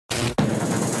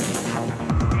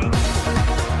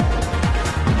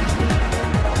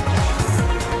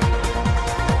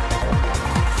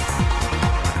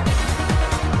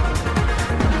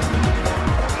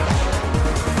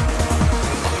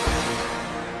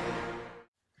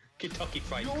Kentucky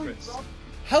Fried Chris.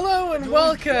 Hello and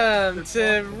welcome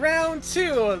to round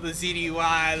 2 of the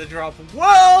ZDY The Drop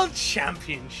World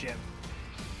Championship.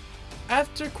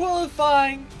 After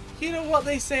qualifying, you know what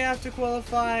they say after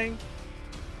qualifying?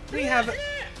 We have a...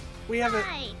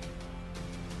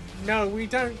 No, we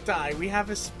don't die. We have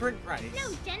a sprint race.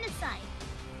 No, genocide.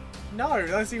 No,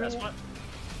 that's even...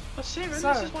 This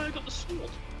is why I got the sword.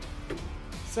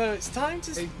 So it's time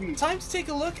to take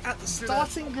a look at the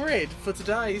starting grid for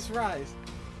today's race.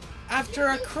 After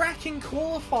a cracking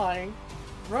qualifying,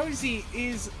 Rosey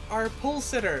is our pole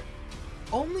sitter.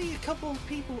 Only a couple of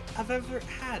people have ever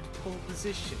had pole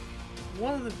position.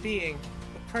 One of them being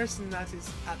the person that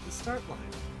is at the start line.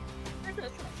 I'm gonna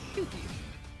shoot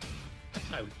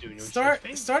you.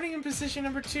 Starting in position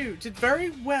number 2, did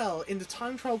very well in the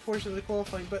time trial portion of the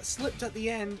qualifying, but slipped at the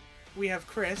end. We have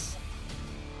Chris.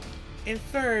 In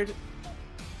third,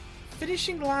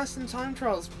 finishing last in time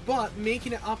trials, but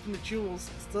making it up in the duels.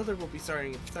 Slither will be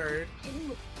starting in third.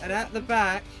 And at the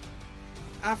back,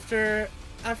 after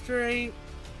a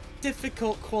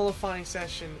difficult qualifying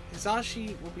session,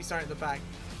 Hisashi will be starting at the back.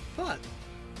 But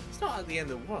it's not at the end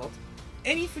of the world.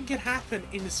 Anything can happen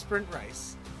in the sprint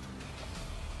race.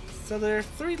 So there are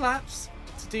 3 laps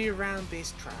to do around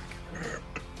this track.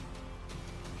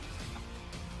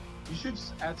 You should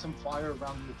add some fire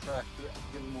around the track to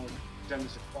give it more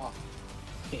generous spot.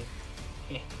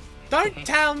 Don't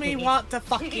tell me what to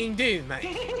fucking do, mate.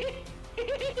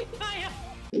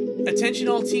 Attention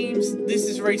all teams, this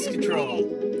is race control.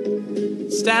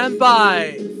 Stand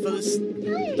by for the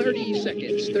 30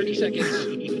 seconds. 30 seconds.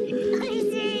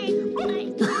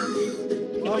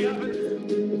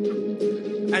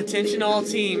 Attention all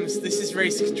teams, this is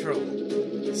race control.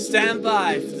 Stand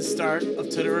by for the start of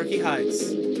Todoroki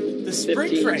Heights. The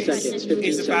sprint race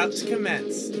is about to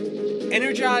commence.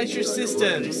 Energize your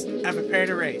systems and prepare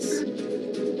to race.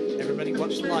 Everybody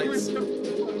watch the lights. Watch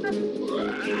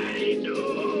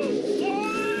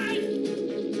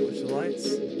the lights.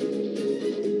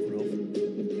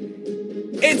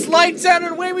 It's lights out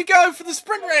and away we go for the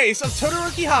sprint race of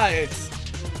Todoroki Heights.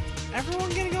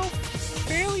 Everyone gonna go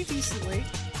fairly decently.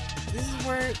 This is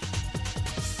where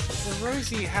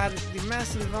Rosey had the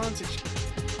massive advantage.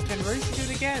 Can Rosey do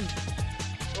it again?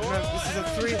 Remember, this is a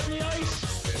 3.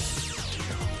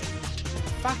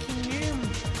 Fucking noom.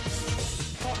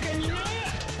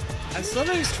 And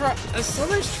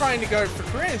Slither's trying to go for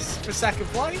Chris for second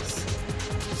place.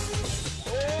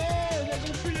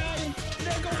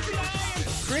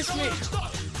 Chris made.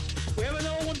 We have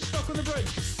another one stuck on the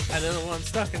bridge. Another one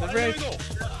stuck in the bridge.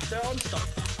 They're unstuck.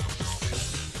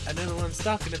 Another one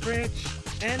stuck in the bridge.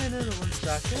 And another one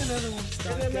stuck, another one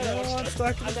stuck, another one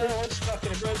stuck in the bridge. Another one stuck in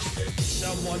the bridge.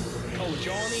 Someone called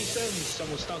Johnny says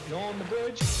someone stuck on the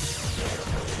bridge.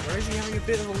 Rosey having a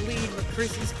bit of a lead, but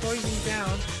Chris is closing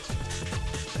down.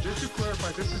 Just to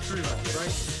clarify, this is 3 laps, right?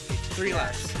 3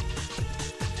 laps.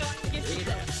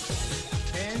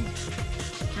 And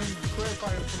to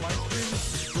clarify from my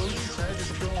screen, Rosey's head is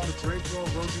still on the bridge while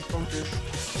Rosey's phone is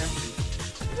empty.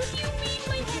 What do you mean,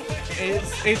 my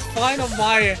It's fine on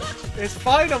my end. It's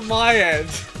fine on my end.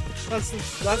 That's the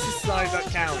side that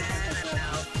counts.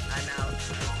 I'm out.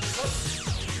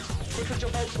 Quickly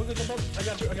jump out, I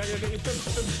got you, get you.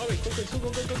 Hurry, quickly, go.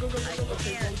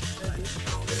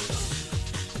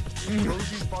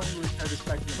 Rosey's body was at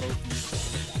respecting both of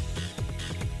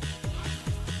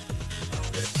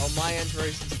you. On my end,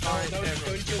 Rosey's fine. Don't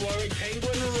you worry,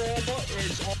 Penguin Robot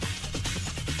is on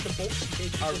the box.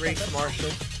 Our race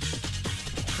marshal.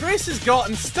 Chris has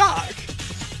gotten stuck.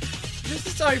 This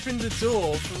has opened the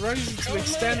door for Rosey to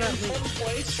extend that lead.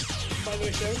 By the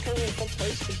way, Sharon currently in front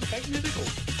place is technical.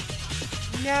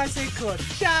 Nazico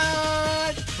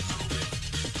shot!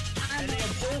 And they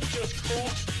have both just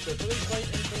crossed the police light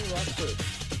into the last group.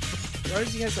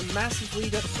 Rosey has a massive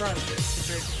lead up front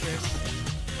compared to Chris.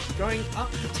 Going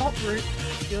up the top route,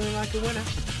 feeling like a winner.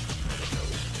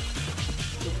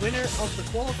 The winner of the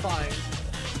qualifying,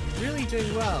 really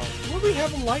doing well. Will we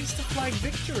have a lights to flag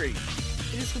victory?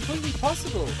 It is completely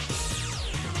possible.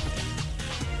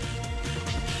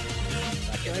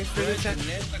 Going through the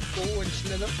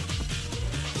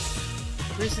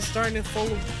Chris is starting to fall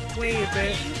away a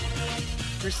bit.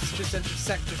 Chris has just entered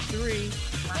sector 3. We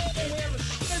have a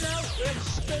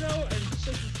spin out and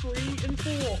sector 3 and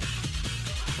 4.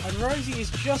 And Rosey is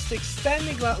just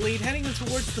extending that lead, heading in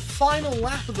towards the final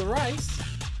lap of the race.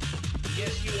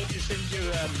 Yes, you want to send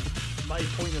you my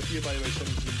point of view, by the way, so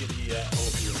you can get the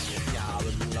overview. Yeah, I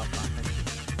would love that.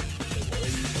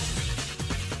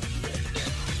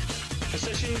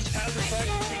 Positions has the track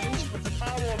changed, but the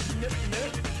power of Nip,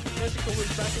 Physical is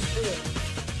back and forth.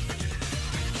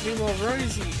 Meanwhile,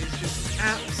 Rosey is just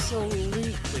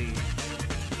absolutely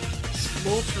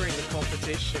slaughtering the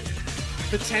competition.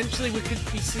 Potentially, we could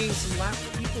be seeing some lap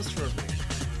people struggling.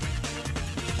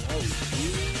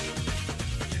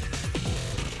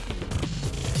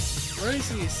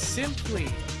 Rosey is simply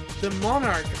the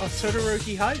monarch of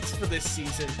Todoroki Heights for this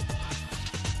season.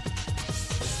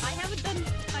 I haven't done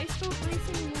ice boat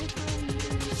racing in multiple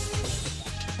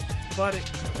years.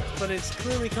 But it's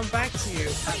clearly come back to you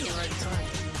at the right time.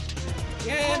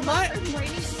 Yeah, Oh, it it's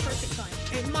raining at the perfect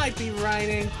time. might be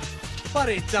raining, but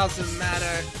it doesn't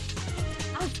matter.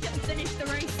 I'll still finish the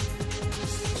race.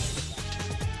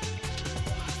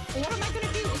 What am I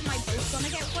gonna do? Is my boat gonna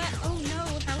get wet? Oh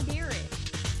no, how dare it.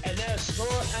 And then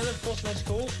Sora and of course let's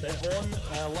go. They're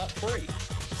on lap 3.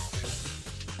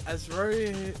 As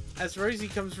Rosey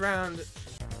comes round,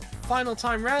 final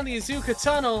time round the Izuka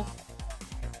Tunnel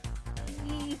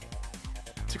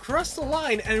to cross the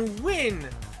line and win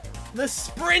the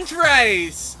sprint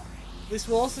race. This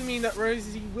will also mean that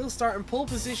Rosey will start in pole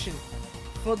position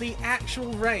for the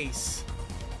actual race.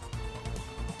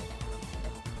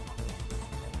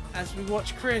 As we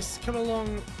watch Chris come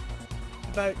along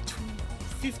about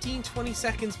 15-20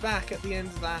 seconds back at the end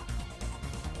of that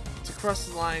to cross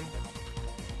the line.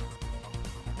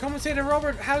 Commentator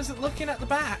Robert, how's it looking at the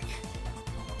back?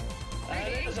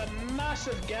 There's a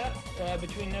massive gap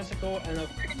between Nezuko and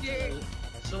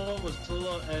Solo was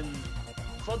Solo in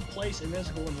third place and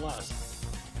Nezuko in last.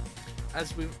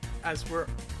 As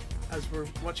we're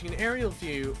watching an aerial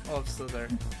view of Slither.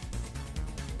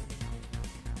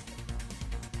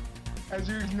 As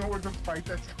you ignore the fight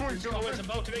that's going Nezuko is on.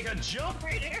 about to make a jump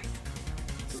right there.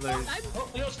 So they're, Oh,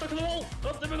 they got stuck in the wall.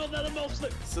 Oh, they got another mouth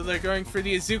slip. so they're going for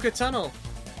the Izuka Tunnel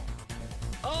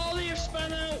Oh, they have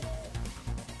spun out.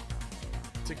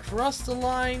 to cross the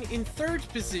line in third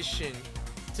position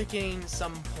to gain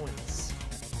some points.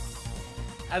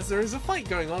 As there is a fight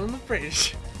going on the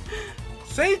bridge.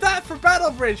 Save that for Battle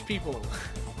Bridge, people!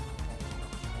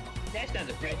 That's not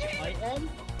the bridge you fight on.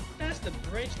 That's the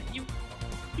bridge that you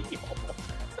feel.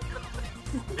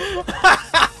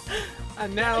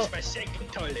 And now, That's my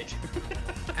second toilet.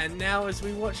 and now as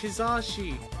we watch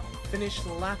Hisashi finish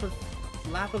the lap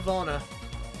of honor,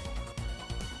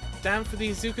 down for the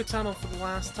Izuka Tunnel for the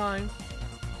last time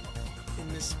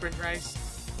in this sprint race.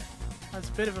 That's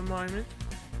a bit of a moment,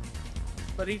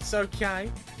 but it's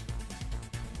okay.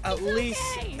 At least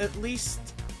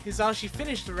Hisashi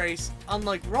finished the race,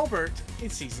 unlike Robert in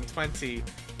season 20,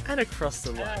 and across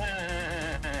the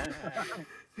line.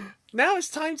 Now it's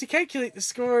time to calculate the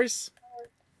scores.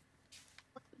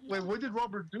 Wait, what did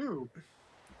Robert do?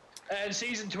 In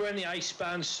season 20, I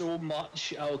spanned so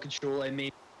much out of control, I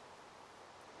made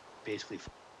basically.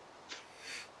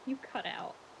 You cut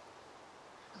out.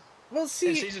 We'll In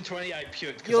see. season 20, I puked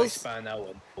You'll because I span out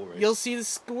on full race. You'll see the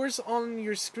scores on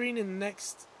your screen in the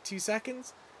next 2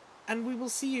 seconds, and we will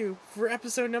see you for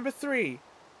episode number 3,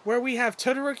 where we have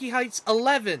Todoroki Heights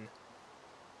 11,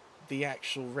 the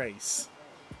actual race.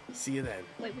 See you then.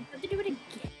 Wait, we have to do it again.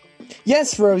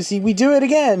 Yes, Rosey, we do it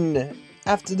again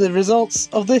after the results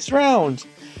of this round.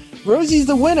 Rosey's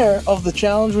the winner of the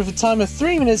challenge with a time of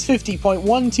 3 minutes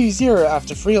 50.120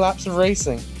 after 3 laps of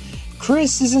racing.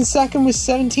 Chris is in second with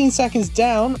 17 seconds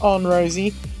down on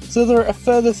Rosey, so they're a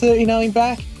further 39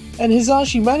 back, and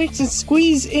Hisashi managed to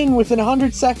squeeze in within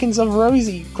 100 seconds of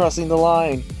Rosey crossing the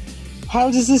line. How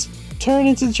does this turn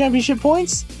into the championship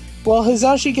points? Well,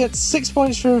 Hisashi gets 6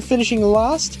 points for finishing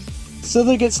last,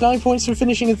 Slither gets 9 points for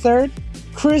finishing in third,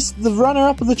 Chris, the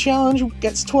runner-up of the challenge,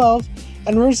 gets 12,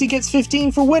 and Rosey gets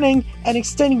 15 for winning and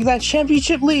extending that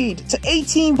championship lead to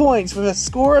 18 points with a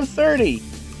score of 30.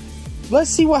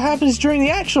 Let's see what happens during the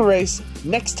actual race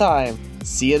next time.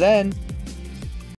 See you then.